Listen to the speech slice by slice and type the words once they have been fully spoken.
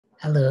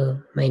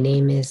Hello, my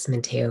name is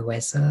Mateo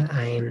Huezo.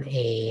 I'm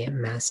a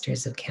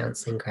Master's of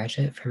Counseling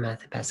graduate from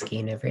Athabasca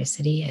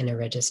University and a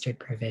registered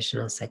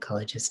provisional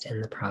psychologist in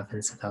the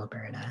province of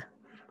Alberta.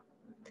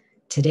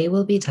 Today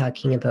we'll be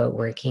talking about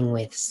working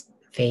with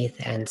faith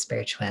and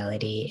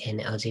spirituality in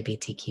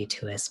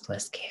LGBTQ2S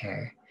plus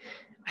care.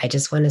 I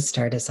just want to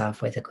start us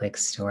off with a quick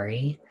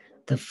story.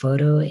 The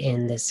photo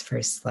in this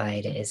first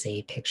slide is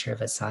a picture of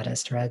a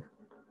sawdust rug,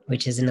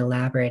 which is an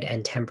elaborate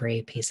and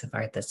temporary piece of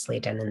art that's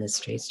laid down in the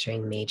streets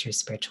during major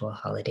spiritual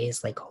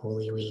holidays like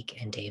Holy Week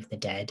and Day of the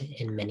Dead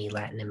in many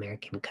Latin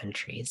American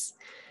countries.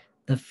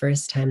 The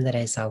first time that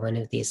I saw one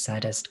of these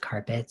sawdust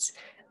carpets,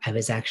 I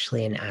was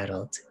actually an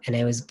adult, and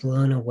I was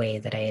blown away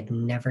that I had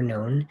never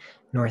known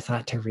nor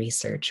thought to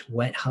research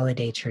what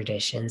holiday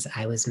traditions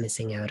I was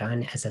missing out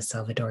on as a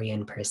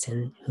Salvadorian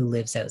person who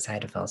lives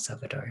outside of El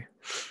Salvador.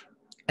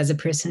 As a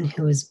person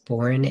who was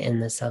born in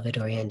the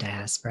Salvadorian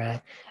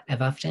diaspora,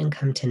 I've often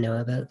come to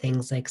know about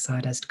things like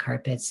sawdust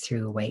carpets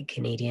through white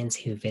Canadians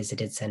who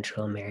visited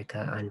Central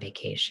America on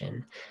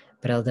vacation.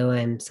 But although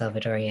I'm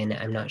Salvadorian,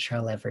 I'm not sure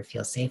I'll ever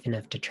feel safe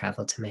enough to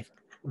travel to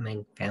my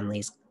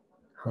family's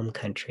home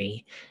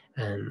country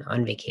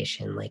on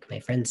vacation like my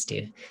friends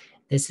do.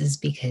 This is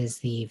because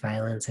the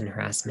violence and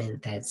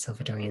harassment that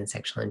Salvadorian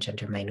sexual and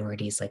gender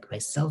minorities like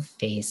myself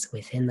face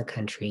within the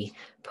country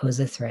pose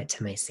a threat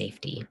to my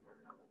safety.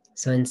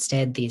 So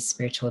instead, these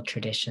spiritual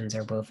traditions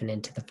are woven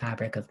into the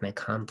fabric of my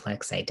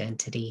complex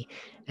identity,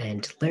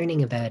 and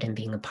learning about and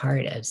being a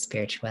part of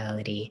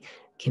spirituality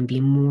can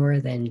be more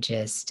than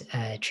just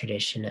a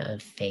tradition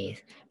of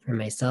faith for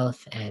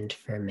myself and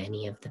for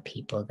many of the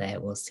people that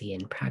we'll see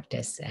in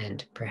practice,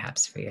 and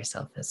perhaps for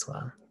yourself as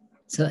well.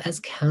 So, as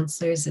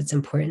counselors, it's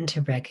important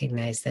to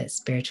recognize that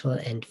spiritual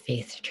and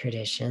faith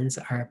traditions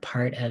are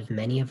part of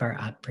many of our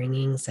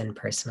upbringings and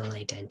personal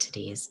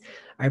identities.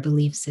 Our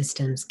belief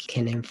systems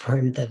can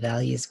inform the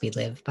values we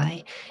live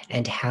by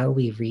and how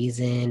we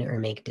reason or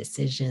make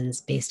decisions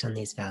based on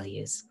these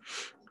values.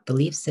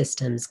 Belief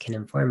systems can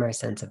inform our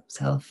sense of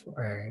self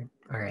or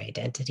our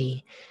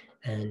identity.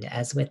 And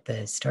as with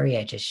the story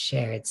I just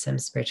shared, some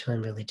spiritual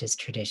and religious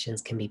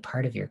traditions can be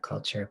part of your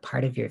culture,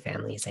 part of your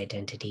family's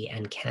identity,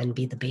 and can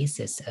be the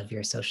basis of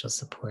your social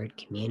support,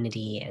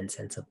 community, and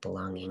sense of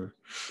belonging.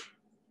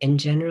 In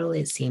general,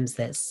 it seems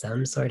that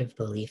some sort of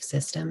belief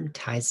system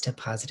ties to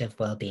positive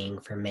well being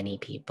for many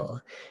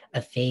people.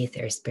 A faith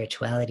or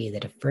spirituality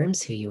that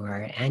affirms who you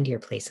are and your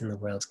place in the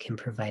world can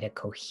provide a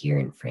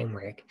coherent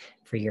framework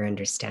for your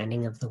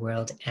understanding of the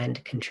world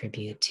and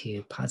contribute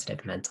to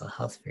positive mental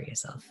health for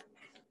yourself.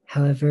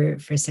 However,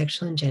 for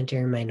sexual and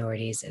gender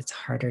minorities, it's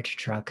harder to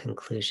draw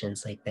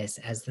conclusions like this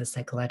as the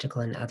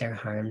psychological and other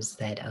harms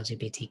that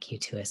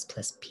LGBTQ2S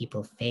plus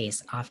people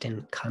face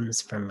often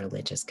comes from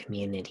religious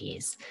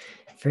communities.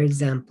 For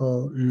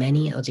example,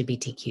 many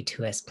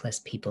LGBTQ2S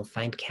plus people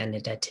find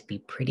Canada to be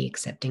pretty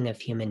accepting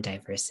of human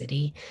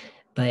diversity,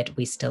 but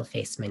we still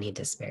face many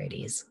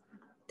disparities.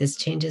 This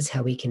changes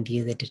how we can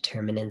view the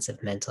determinants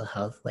of mental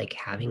health, like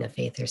having a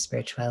faith or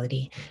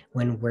spirituality,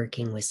 when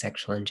working with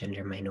sexual and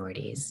gender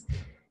minorities.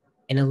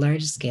 In a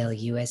large-scale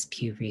US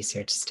Pew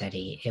Research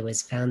study, it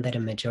was found that a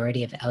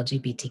majority of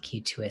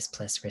LGBTQ2S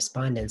plus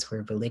respondents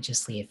were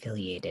religiously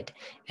affiliated,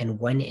 and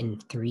 1 in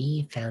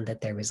 3 found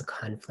that there was a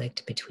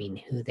conflict between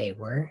who they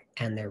were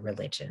and their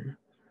religion.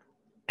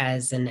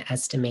 As an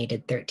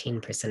estimated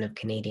 13% of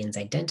Canadians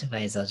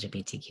identify as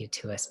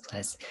LGBTQ2S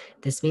plus,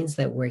 this means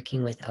that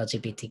working with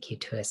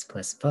LGBTQ2S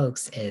plus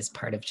folks is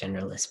part of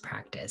generalist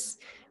practice.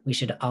 We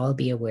should all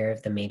be aware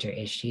of the major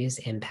issues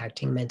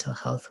impacting mental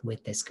health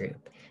with this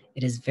group.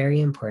 It is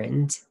very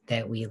important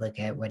that we look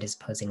at what is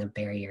posing a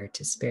barrier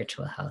to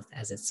spiritual health,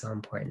 as it's so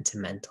important to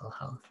mental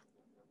health.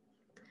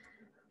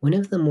 One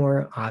of the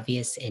more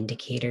obvious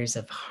indicators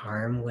of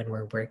harm when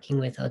we're working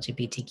with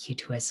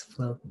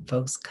LGBTQ2S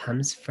folks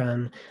comes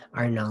from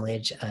our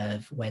knowledge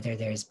of whether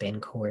there's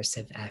been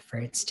coercive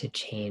efforts to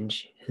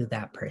change who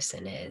that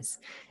person is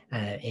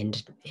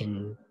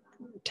in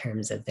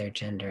terms of their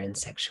gender and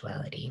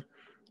sexuality.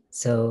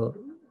 So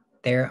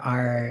there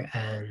are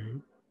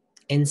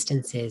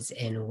instances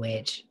in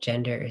which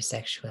gender or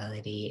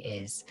sexuality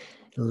is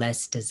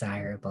less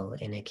desirable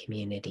in a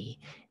community.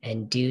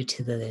 And due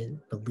to the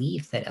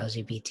belief that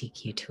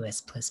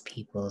LGBTQ2S plus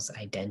people's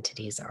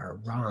identities are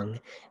wrong,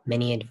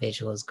 many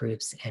individuals,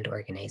 groups, and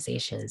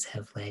organizations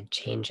have led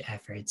change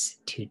efforts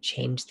to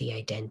change the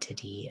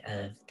identity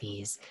of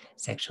these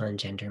sexual and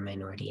gender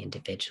minority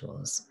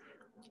individuals.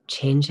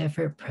 Change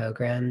effort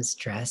programs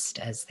dressed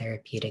as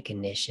therapeutic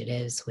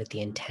initiatives with the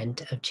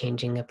intent of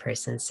changing a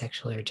person's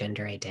sexual or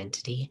gender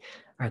identity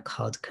are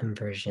called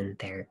conversion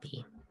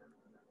therapy.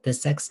 The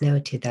Sex Now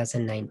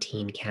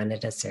 2019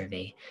 Canada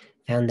survey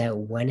found that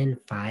 1 in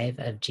 5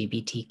 of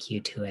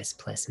GBTQ2S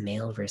plus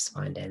male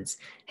respondents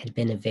had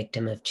been a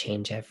victim of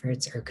change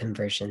efforts or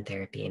conversion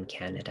therapy in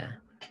Canada.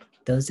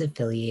 Those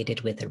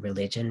affiliated with a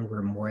religion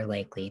were more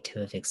likely to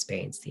have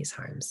experienced these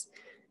harms.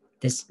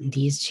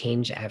 These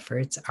change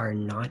efforts are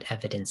not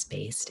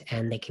evidence-based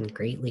and they can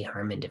greatly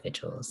harm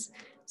individuals.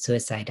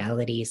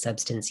 Suicidality,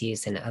 substance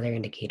use, and other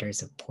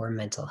indicators of poor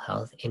mental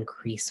health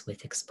increase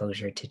with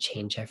exposure to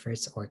change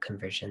efforts or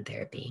conversion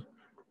therapy.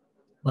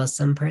 While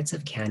some parts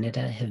of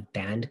Canada have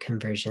banned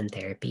conversion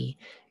therapy,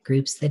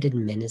 groups that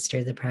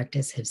administer the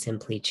practice have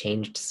simply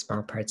changed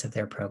small parts of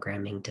their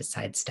programming to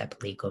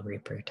sidestep legal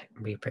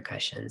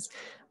repercussions.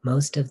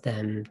 Most of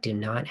them do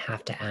not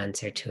have to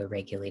answer to a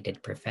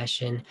regulated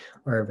profession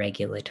or a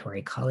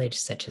regulatory college,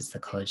 such as the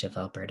College of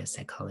Alberta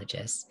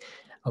Psychologists.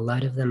 A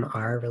lot of them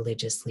are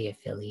religiously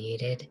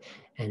affiliated,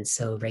 and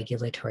so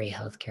regulatory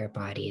healthcare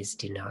bodies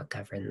do not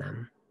govern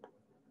them.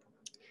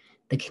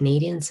 The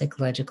Canadian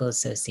Psychological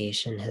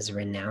Association has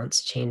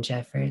renounced change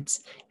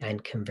efforts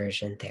and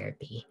conversion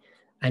therapy.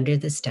 Under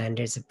the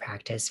standards of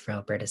practice for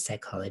Alberta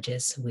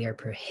psychologists, we are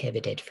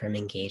prohibited from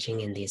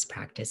engaging in these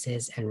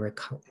practices and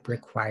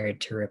required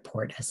to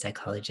report a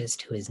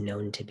psychologist who is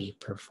known to be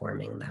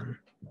performing them.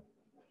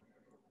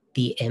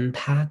 The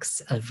impacts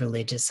of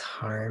religious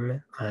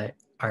harm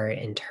are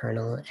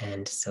internal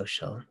and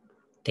social.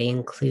 They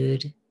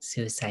include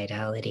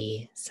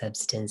suicidality,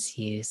 substance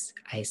use,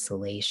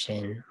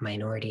 isolation,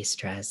 minority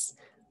stress,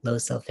 low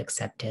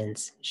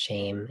self-acceptance,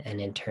 shame, and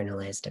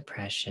internalized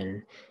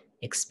depression,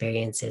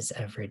 experiences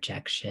of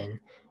rejection,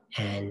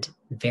 and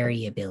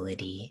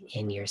variability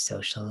in your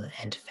social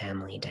and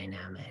family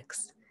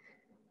dynamics.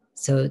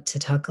 So, to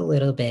talk a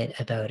little bit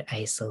about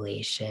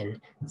isolation,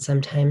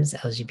 sometimes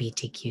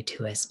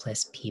LGBTQ2S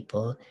plus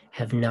people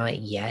have not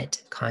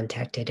yet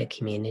contacted a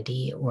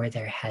community, or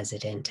they're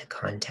hesitant to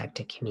contact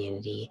a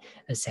community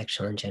of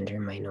sexual and gender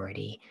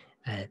minority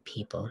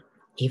people,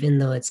 even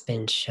though it's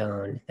been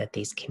shown that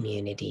these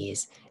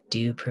communities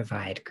do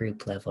provide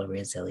group level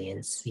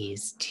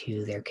resiliencies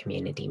to their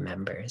community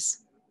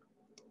members.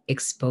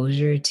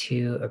 Exposure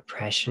to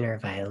oppression or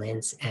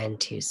violence and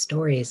to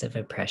stories of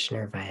oppression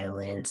or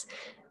violence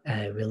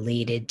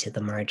related to the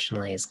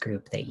marginalized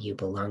group that you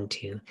belong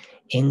to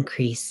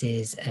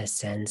increases a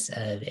sense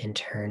of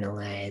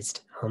internalized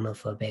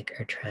homophobic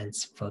or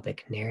transphobic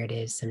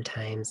narratives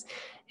sometimes,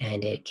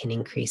 and it can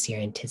increase your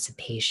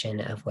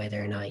anticipation of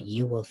whether or not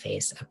you will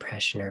face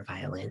oppression or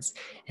violence.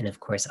 And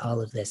of course,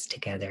 all of this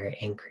together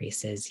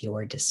increases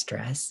your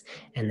distress,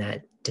 and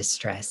that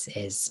distress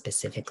is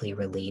specifically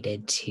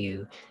related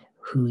to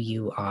who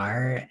you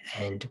are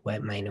and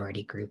what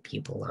minority group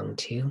you belong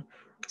to.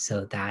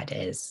 So that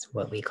is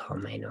what we call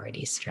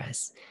minority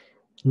stress.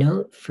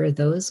 Note, for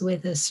those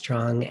with a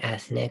strong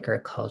ethnic or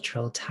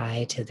cultural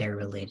tie to their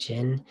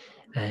religion,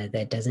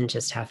 that doesn't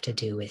just have to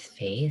do with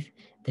faith,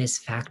 this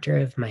factor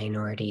of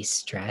minority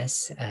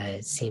stress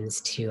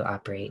seems to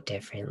operate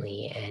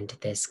differently, and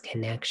this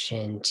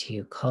connection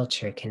to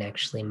culture can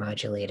actually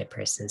modulate a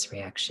person's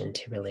reaction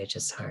to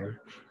religious harm.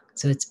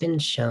 So it's been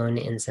shown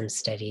in some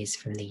studies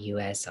from the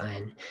US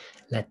on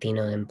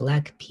Latino and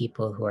Black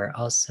people who are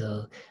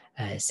also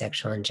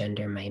sexual and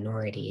gender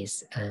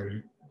minorities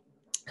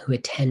who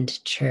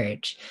attend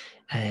church.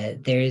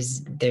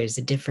 There's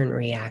a different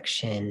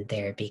reaction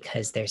there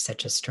because there's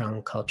such a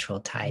strong cultural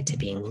tie to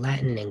being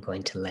Latin and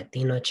going to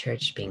Latino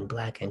church, being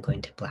Black and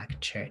going to Black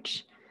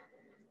church.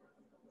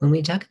 When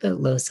we talk about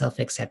low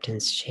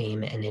self-acceptance,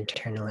 shame, and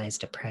internalized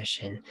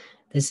depression,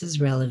 this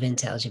is relevant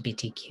to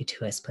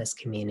LGBTQ2S plus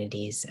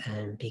communities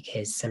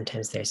because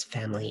sometimes there's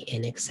family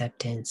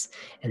inacceptance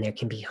and there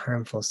can be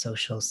harmful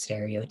social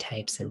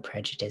stereotypes and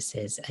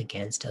prejudices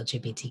against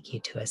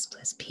LGBTQ2S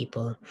plus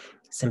people.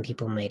 Some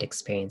people might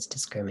experience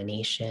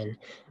discrimination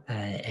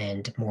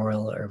and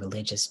moral or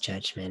religious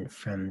judgment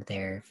from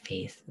their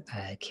faith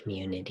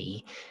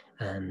community,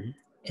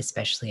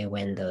 especially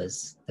when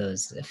those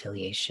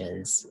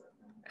affiliations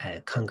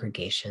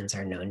congregations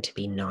are known to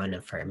be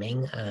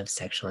non-affirming of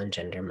sexual and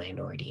gender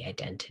minority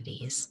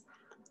identities.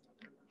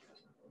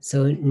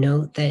 So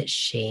note that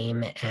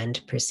shame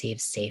and perceived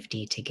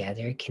safety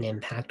together can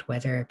impact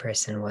whether a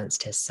person wants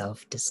to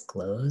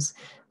self-disclose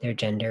their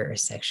gender or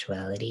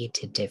sexuality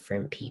to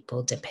different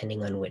people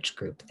depending on which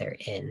group they're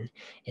in.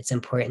 It's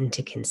important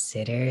to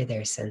consider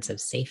their sense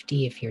of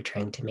safety if you're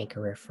trying to make a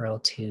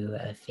referral to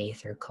a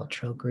faith or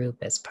cultural group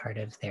as part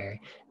of their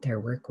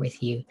work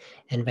with you,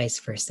 and vice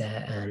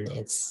versa.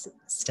 It's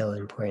still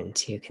important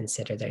to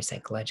consider their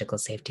psychological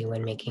safety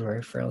when making a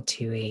referral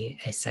to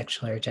a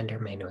sexual or gender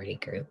minority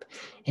group.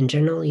 In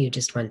general, you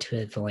just want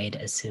to avoid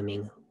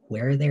assuming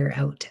where they're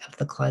out of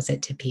the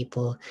closet to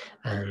people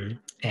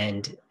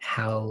and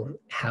how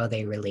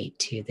they relate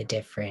to the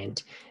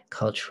different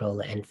cultural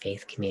and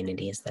faith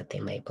communities that they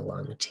might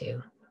belong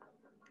to.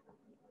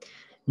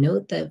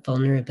 Note that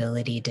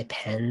vulnerability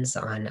depends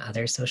on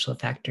other social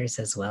factors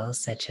as well,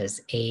 such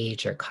as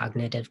age or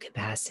cognitive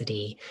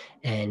capacity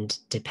and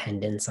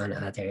dependence on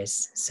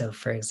others. So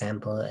for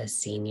example, a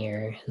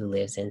senior who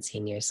lives in a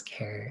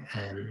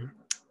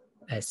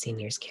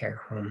senior's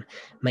care home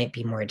might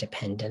be more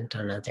dependent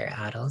on other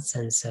adults,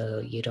 and so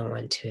you don't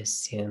want to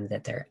assume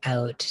that they're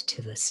out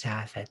to the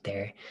staff at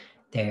their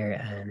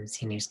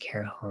senior's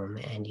care home,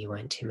 and you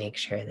want to make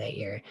sure that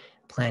you're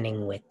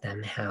planning with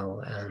them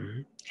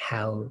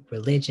how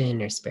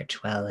religion or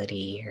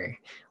spirituality or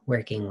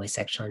working with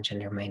sexual and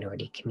gender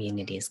minority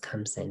communities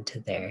comes into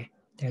their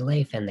their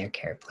life and their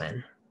care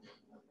plan.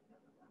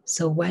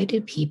 So why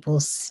do people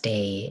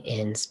stay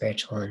in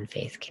spiritual and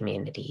faith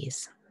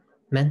communities?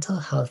 Mental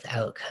health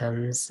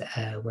outcomes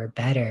were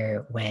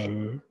better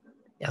when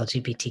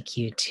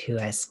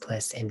LGBTQ2S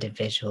plus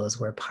individuals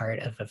were part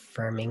of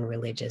affirming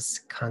religious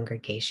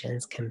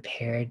congregations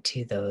compared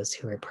to those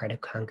who were part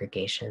of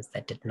congregations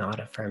that did not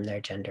affirm their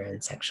gender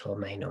and sexual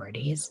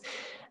minorities.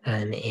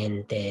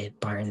 In the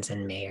Barnes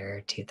and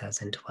Mayer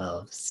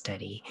 2012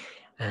 study,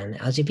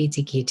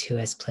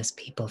 LGBTQ2S plus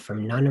people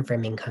from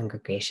non-affirming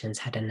congregations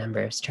had a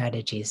number of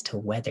strategies to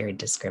weather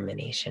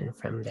discrimination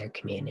from their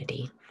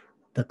community.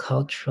 The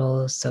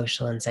cultural,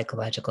 social, and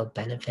psychological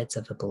benefits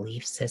of a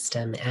belief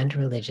system and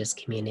religious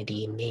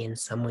community may in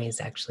some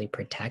ways actually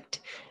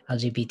protect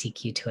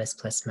LGBTQ2S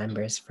plus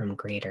members from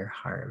greater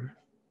harm.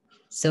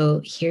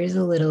 So here's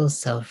a little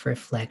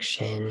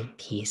self-reflection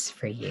piece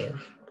for you.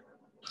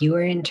 You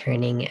are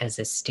interning as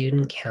a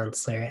student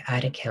counselor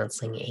at a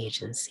counseling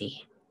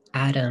agency.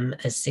 Adam,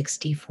 a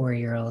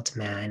 64-year-old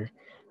man,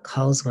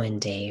 calls one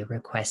day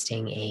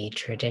requesting a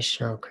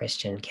traditional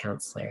Christian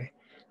counselor.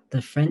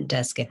 The front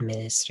desk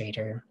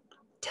administrator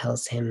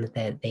tells him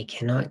that they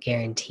cannot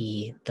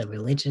guarantee the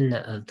religion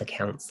of the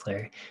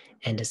counselor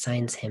and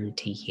assigns him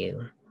to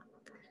you.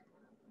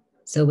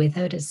 So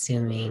without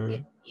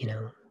assuming,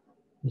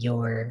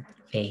 your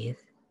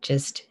faith,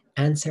 just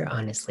answer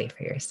honestly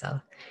for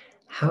yourself.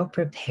 How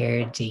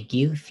prepared do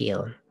you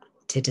feel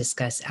to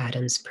discuss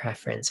Adam's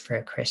preference for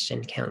a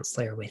Christian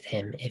counselor with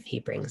him if he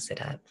brings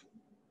it up?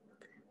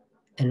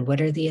 And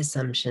what are the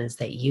assumptions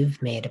that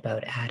you've made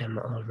about Adam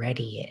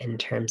already in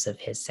terms of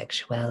his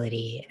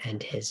sexuality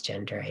and his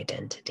gender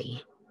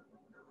identity?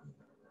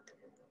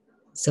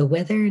 So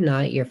whether or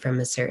not you're from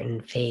a certain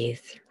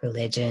faith,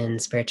 religion,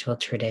 spiritual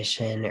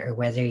tradition, or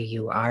whether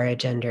you are a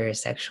gender or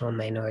sexual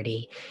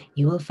minority,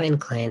 you will find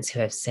clients who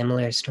have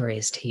similar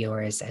stories to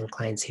yours and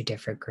clients who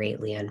differ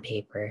greatly on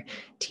paper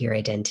to your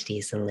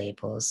identities and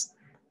labels.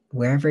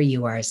 Wherever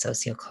you are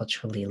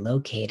socioculturally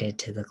located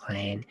to the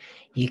client,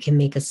 you can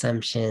make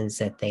assumptions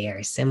that they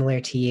are similar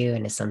to you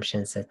and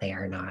assumptions that they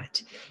are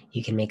not.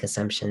 You can make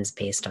assumptions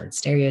based on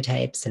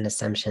stereotypes and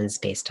assumptions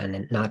based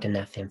on not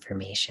enough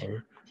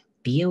information.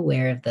 Be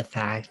aware of the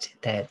fact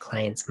that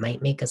clients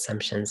might make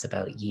assumptions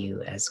about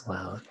you as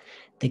well.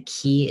 The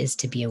key is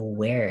to be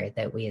aware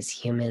that we as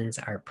humans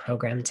are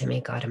programmed to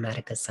make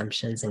automatic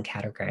assumptions and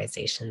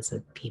categorizations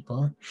of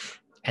people.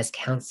 As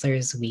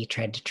counselors, we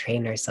try to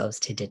train ourselves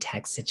to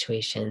detect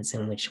situations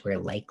in which we're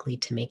likely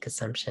to make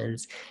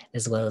assumptions,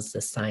 as well as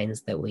the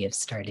signs that we have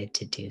started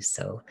to do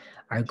so.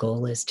 Our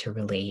goal is to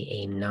relay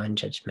a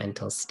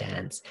non-judgmental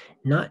stance,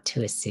 not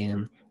to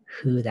assume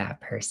who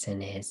that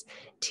person is,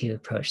 to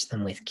approach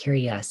them with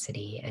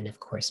curiosity and, of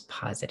course,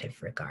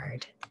 positive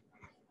regard.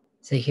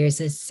 So here's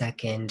a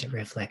second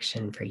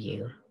reflection for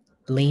you.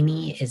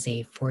 Lainey is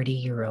a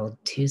 40-year-old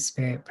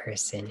two-spirit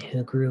person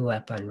who grew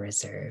up on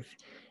reserve.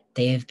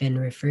 They have been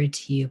referred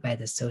to you by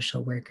the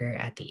social worker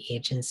at the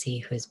agency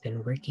who has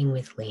been working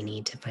with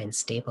Lainey to find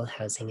stable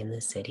housing in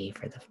the city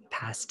for the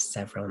past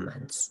several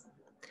months.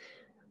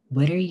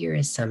 What are your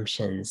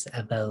assumptions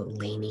about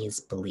Lainey's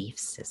belief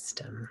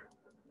system?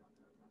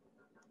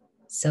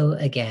 So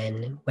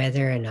again,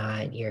 whether or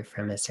not you're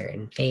from a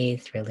certain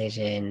faith,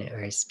 religion,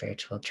 or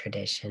spiritual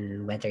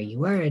tradition, whether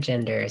you are a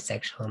gender or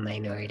sexual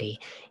minority,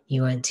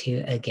 you want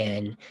to,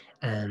 again,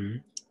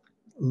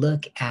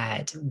 look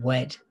at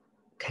what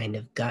kind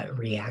of gut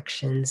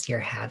reactions you're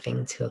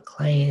having to a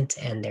client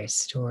and their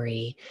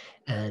story.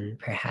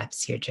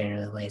 Perhaps you're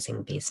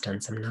generalizing based on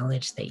some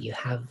knowledge that you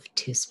have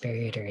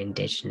two-spirit or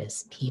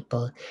indigenous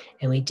people.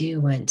 And we do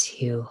want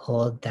to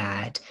hold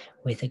that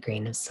with a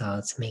grain of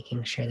salt,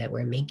 making sure that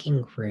we're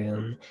making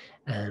room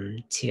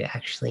to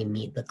actually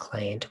meet the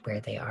client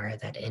where they are,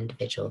 that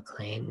individual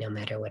client, no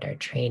matter what our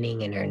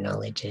training and our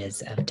knowledge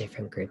is of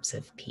different groups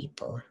of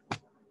people.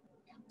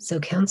 So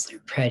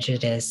counselor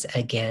prejudice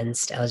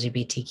against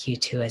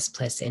LGBTQ2S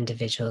plus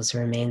individuals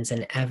remains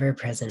an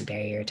ever-present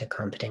barrier to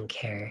competent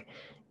care.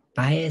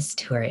 Bias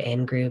to our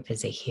in-group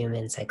is a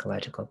human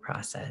psychological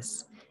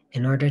process.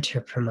 In order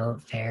to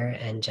promote fair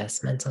and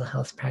just mental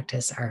health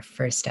practice, our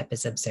first step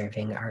is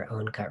observing our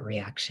own gut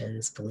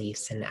reactions,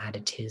 beliefs, and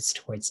attitudes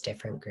towards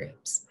different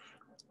groups.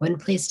 One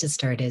place to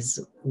start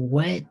is,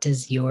 what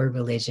does your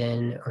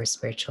religion or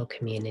spiritual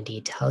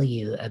community tell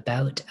you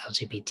about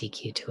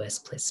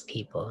LGBTQ2S plus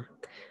people?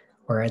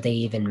 Or are they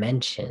even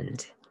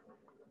mentioned?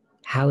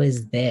 How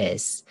is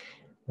this,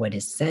 what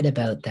is said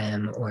about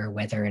them, or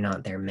whether or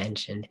not they're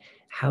mentioned,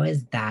 how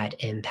has that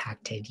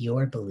impacted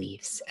your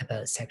beliefs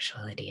about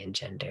sexuality and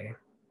gender?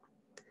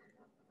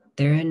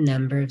 There are a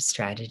number of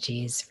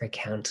strategies for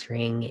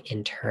countering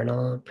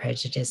internal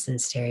prejudice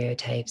and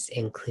stereotypes,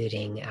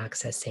 including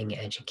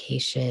accessing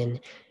education,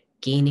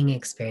 gaining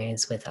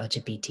experience with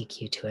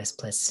LGBTQ2S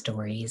plus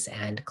stories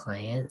and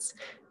clients,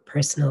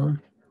 personal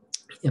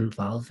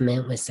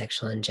involvement with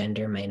sexual and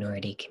gender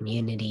minority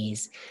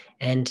communities,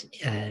 and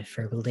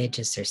for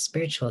religious or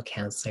spiritual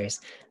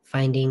counselors,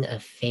 finding a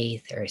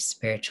faith or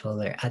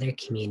spiritual or other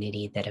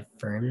community that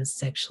affirms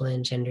sexual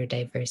and gender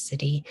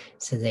diversity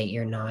so that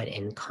you're not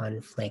in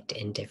conflict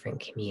in different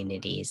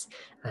communities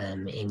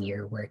in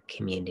your work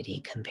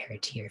community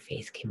compared to your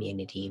faith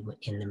community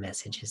in the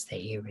messages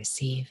that you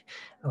receive,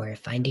 or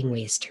finding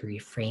ways to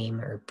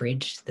reframe or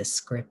bridge the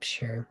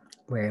scripture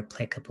where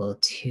applicable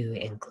to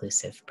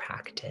inclusive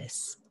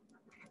practice.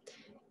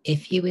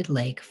 If you would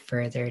like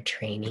further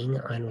training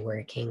on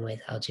working with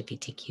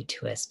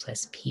LGBTQ2S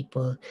plus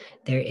people,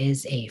 there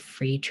is a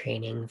free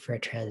training for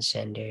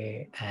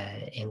transgender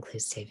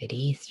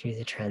inclusivity through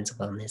the Trans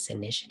Wellness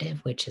Initiative,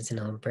 which is an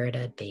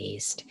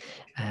Alberta-based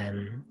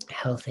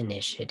health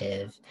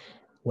initiative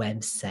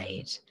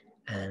website,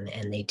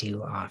 and they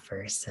do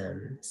offer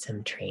some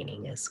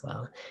training as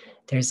well.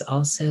 There's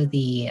also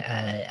the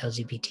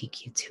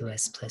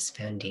LGBTQ2S plus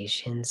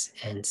foundations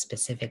and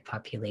specific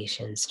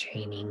populations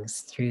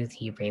trainings through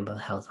the Rainbow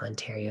Health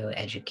Ontario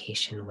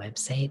education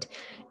website.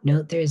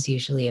 Note there's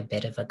usually a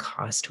bit of a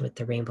cost with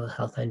the Rainbow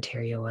Health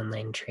Ontario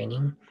online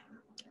training.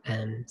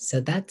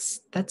 So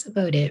that's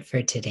about it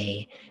for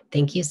today.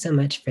 Thank you so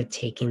much for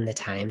taking the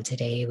time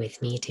today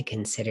with me to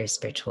consider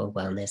spiritual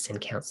wellness and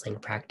counseling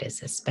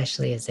practice,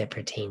 especially as it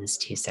pertains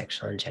to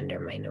sexual and gender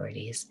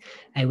minorities.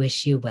 I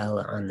wish you well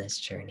on this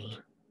journey.